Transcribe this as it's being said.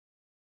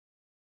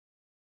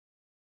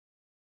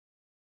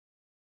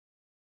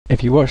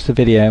if you watch the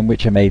video in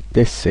which I made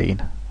this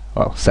scene,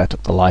 well, set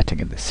up the lighting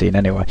in this scene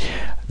anyway,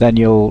 then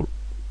you'll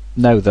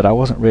know that I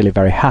wasn't really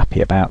very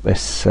happy about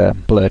this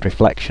blurred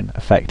reflection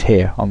effect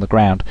here on the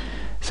ground.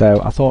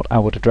 So I thought I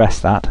would address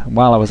that, and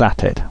while I was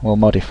at it, we'll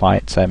modify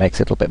it so it makes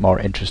it a little bit more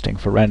interesting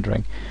for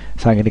rendering.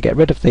 So I'm going to get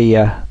rid of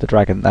the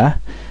dragon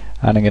there,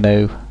 and I'm going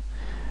to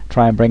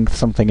try and bring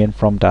something in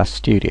from DAZ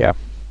Studio,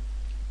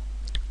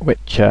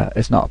 which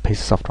is not a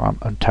piece of software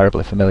I'm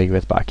terribly familiar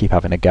with, but I keep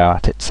having a go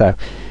at it. So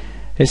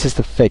this is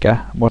the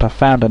figure. What I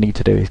found I need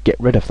to do is get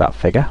rid of that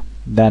figure.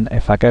 Then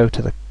if I go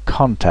to the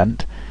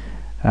content,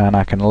 and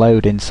I can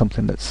load in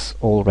something that's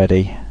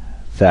already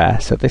there.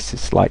 So this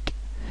is like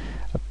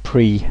a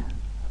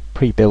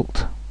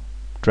pre-built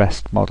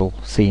dressed model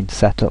scene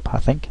setup, I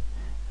think.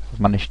 If I've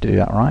managed to do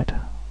that right,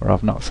 or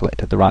I've not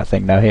selected the right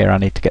thing. No, here I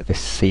need to get this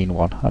scene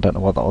one. I don't know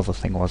what the other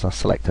thing was I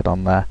selected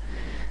on there.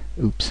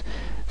 Oops.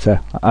 So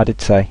I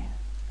did say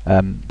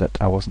that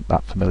I wasn't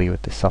that familiar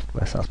with this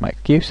software, so that's my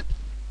excuse.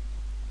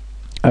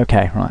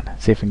 Okay, right,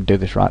 see if we can do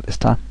this right this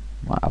time.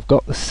 Right, I've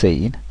got the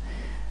scene.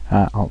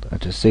 I'll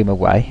just zoom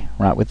away.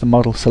 Right, with the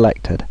model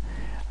selected,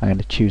 I'm going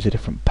to choose a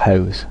different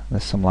pose.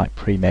 There's some like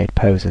pre-made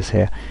poses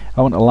here.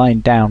 I want a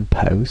lying down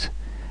pose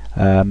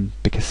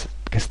because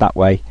that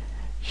way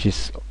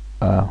she's.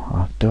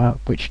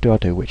 Which do I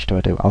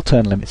do? I'll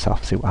turn limits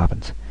off. See what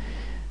happens.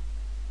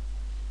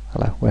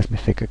 Hello, where's my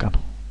figure gone?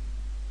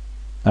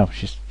 Oh,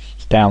 she's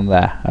down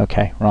there.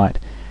 Okay, right.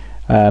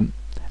 And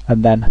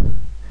then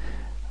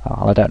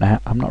I don't know.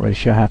 I'm not really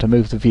sure how to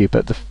move the view,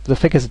 but the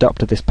figure's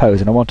adopted this pose,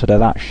 and I wanted her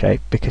that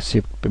shape because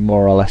she'd be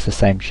more or less the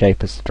same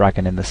shape as the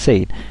dragon in the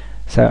scene.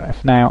 So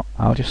if now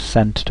I'll just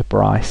send to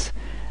Bryce,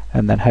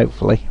 and then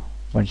hopefully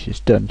when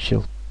she's done,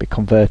 she'll be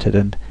converted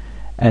and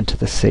enter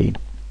the scene.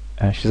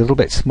 She's a little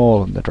bit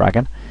smaller than the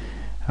dragon.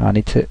 I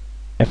need to,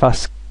 if I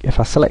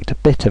select a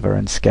bit of her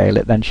and scale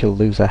it, then she'll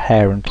lose her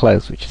hair and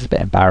clothes, which is a bit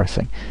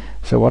embarrassing.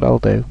 So what I'll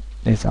do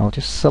is I'll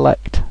just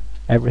select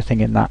everything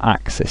in that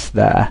axis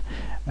there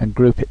and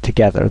group it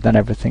together, then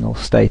everything will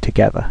stay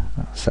together.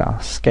 So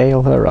I'll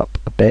scale her up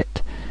a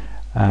bit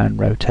and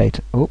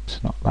rotate,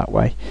 oops, not that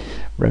way,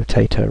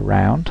 rotate her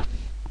around.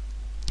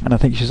 And I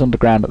think she's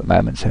underground at the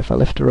moment, so if I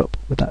lift her up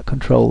with that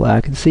control there,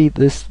 I can see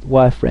this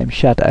wireframe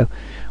shadow.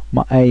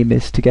 My aim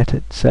is to get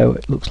it so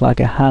it looks like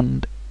a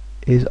hand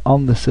is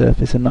on the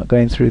surface and not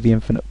going through the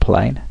infinite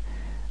plane.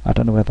 I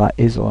don't know whether that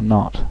is or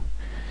not.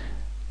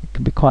 It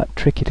can be quite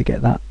tricky to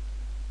get that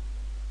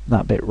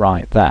bit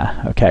right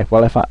there. Okay,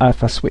 well if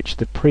I switch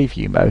the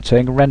preview mode, so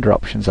in render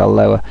options I'll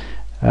lower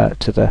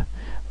to the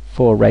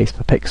 4 rays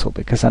per pixel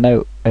because I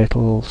know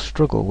it'll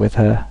struggle with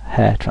her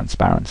hair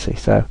transparency.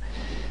 So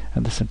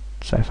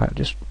if I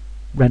just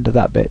render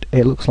that bit,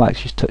 it looks like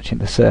she's touching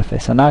the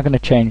surface. I'm now going to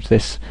change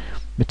this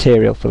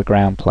material for the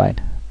ground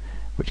plane,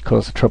 which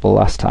caused the trouble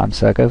last time.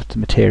 So I go to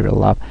Material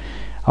Lab,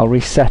 I'll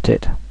reset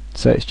it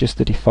so it's just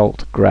the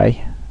default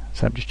grey.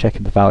 So I'm just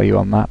checking the value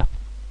on that,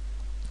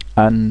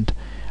 and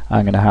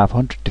I'm going to have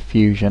 100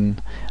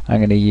 diffusion. I'm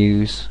going to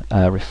use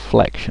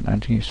reflection. I'm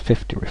going to use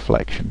 50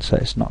 reflection, so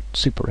it's not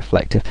super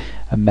reflective,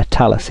 and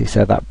metallicity,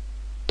 so that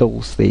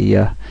dulls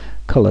the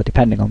colour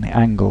depending on the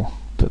angle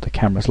that the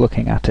camera's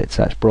looking at it.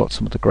 So it's brought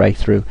some of the grey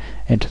through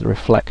into the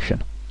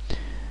reflection.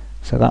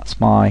 So that's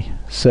my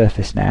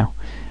surface now,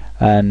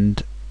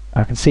 and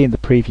I can see in the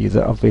preview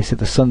that obviously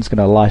the sun's going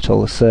to light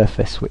all the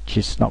surface, which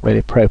is not really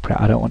appropriate.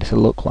 I don't want it to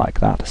look like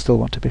that. I still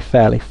want to be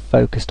fairly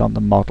focused on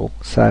the model.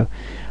 So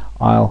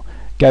I'll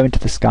go into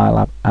the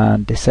Skylab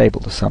and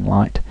disable the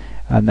sunlight,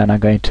 and then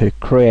I'm going to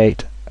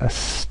create a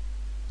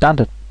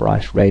standard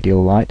Bryce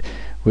radial light,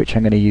 which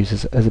I'm going to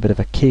use as a bit of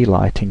a key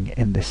lighting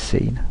in this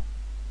scene.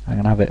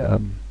 I'm going to have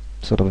it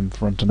sort of in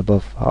front and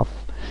above of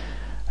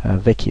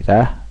Vicky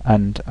there,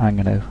 and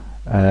I'm going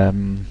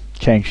to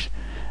change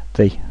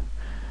the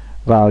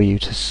value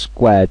to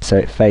squared so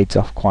it fades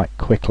off quite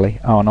quickly.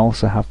 Oh, and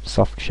also have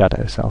soft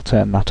shadows, so I'll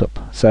turn that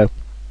up. So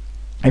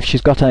if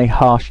she's got any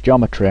harsh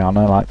geometry on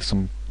her, like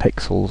some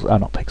pixels,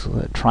 not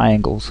pixels,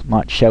 triangles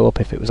might show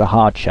up if it was a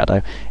hard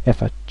shadow.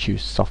 If I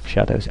choose soft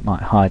shadows, it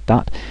might hide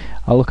that.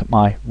 I'll look at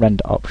my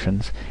render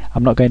options.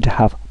 I'm not going to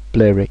have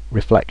blurry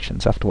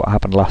reflections after what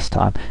happened last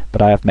time,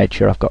 but I have made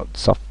sure I've got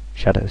soft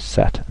shadows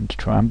set and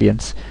true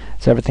ambience.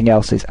 So everything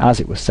else is as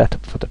it was set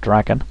up for the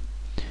dragon.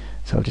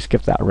 So I'll just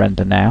give that a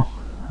render now.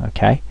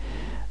 Okay,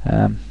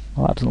 well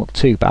that doesn't look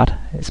too bad.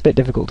 It's a bit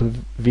difficult to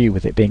view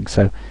with it being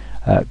so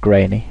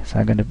grainy, so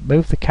I'm going to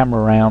move the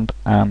camera around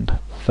and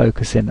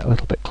focus in a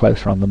little bit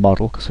closer on the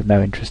model because we've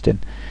no interest in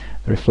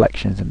the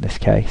reflections in this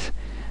case.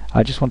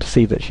 I just want to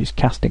see that she's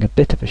casting a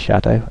bit of a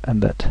shadow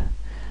and that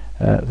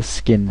the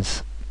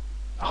skin's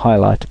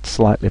highlighted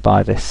slightly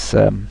by this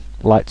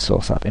light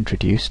source I've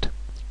introduced.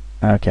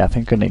 Okay, I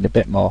think I need a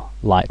bit more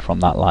light from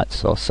that light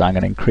source, so I'm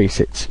going to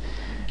increase its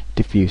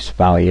diffuse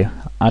value.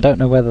 I don't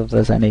know whether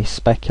there's any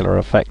specular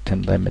effect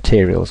in the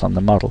materials on the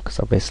model,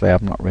 because obviously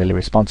I'm not really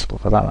responsible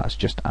for that. That's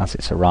just as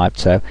it's arrived,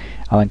 so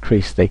I'll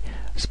increase the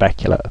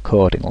specular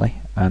accordingly,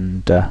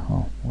 and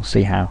we'll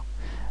see how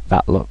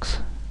that looks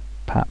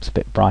perhaps a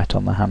bit bright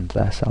on the hand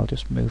there, so I'll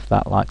just move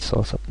that light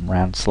source up and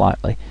round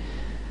slightly.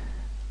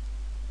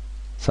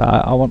 So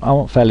I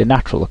want fairly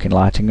natural looking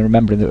lighting, and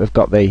remembering that we've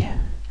got the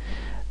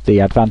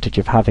advantage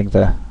of having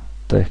the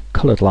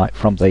coloured light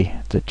from the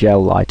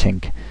gel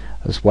lighting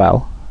as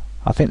well.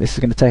 I think this is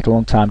going to take a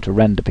long time to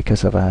render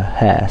because of her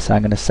hair, so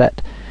I'm going to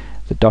set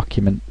the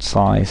document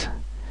size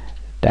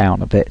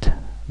down a bit,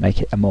 make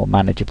it a more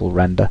manageable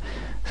render,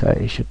 so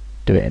you should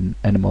do it in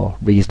a more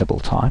reasonable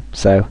time.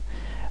 So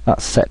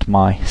that's set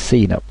my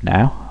scene up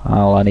now.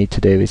 All I need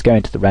to do is go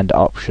into the render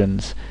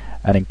options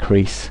and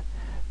increase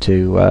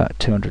to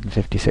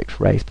 256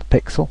 rays per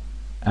pixel,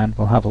 and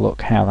we'll have a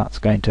look how that's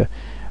going to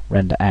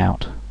render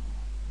out.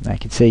 Now you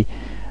can see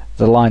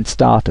the line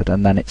started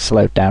and then it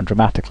slowed down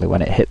dramatically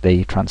when it hit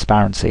the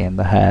transparency in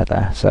the hair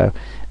there, so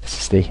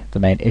this is the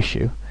main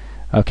issue.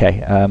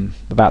 Okay,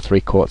 about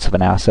 3/4 of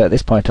an hour, so at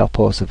this point I'll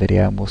pause the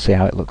video and we'll see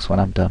how it looks when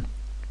I'm done.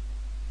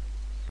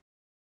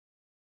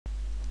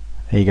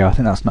 There you go, I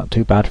think that's not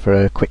too bad for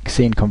a quick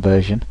scene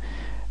conversion.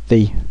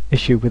 The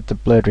issue with the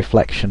blurred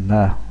reflection,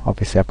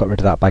 obviously I've got rid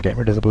of that by getting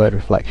rid of the blurred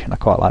reflection. I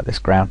quite like this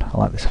ground, I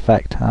like this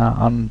effect,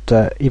 and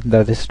even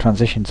though this is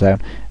transition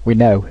zone, we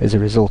know as a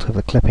result of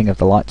the clipping of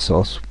the light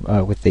source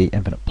with the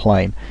infinite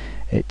plane,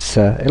 it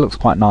looks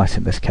quite nice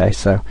in this case,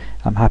 so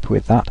I'm happy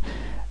with that.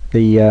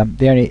 The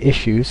only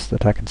issues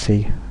that I can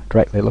see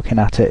directly looking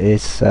at it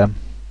is,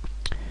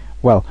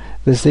 well,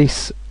 there's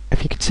this,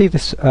 if you can see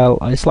this,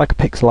 it's like a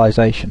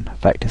pixelization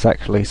effect. It's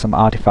actually some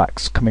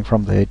artifacts coming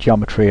from the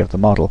geometry of the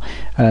model,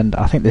 and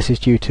I think this is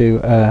due to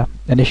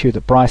an issue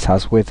that Bryce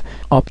has with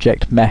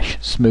object mesh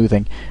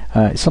smoothing.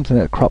 It's something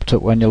that cropped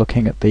up when you're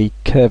looking at the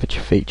curvature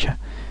feature.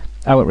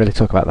 I won't really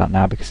talk about that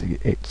now because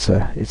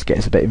it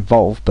gets a bit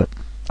involved, but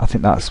I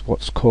think that's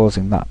what's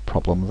causing that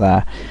problem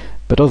there.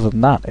 But other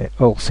than that, it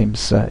all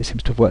seems to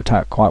have worked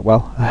out quite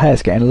well. The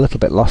hair's getting a little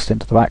bit lost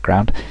into the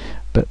background,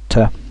 but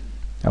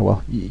oh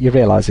well, you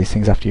realise these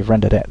things after you've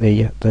rendered it.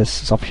 The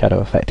soft shadow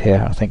effect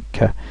here, I think,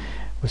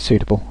 was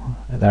suitable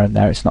there and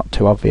there. It's not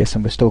too obvious,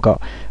 and we've still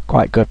got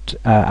quite good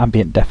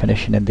ambient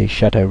definition in these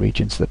shadow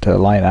regions that are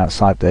lying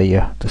outside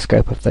the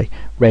scope of the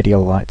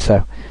radial light.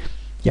 So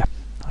yeah,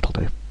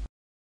 that'll do.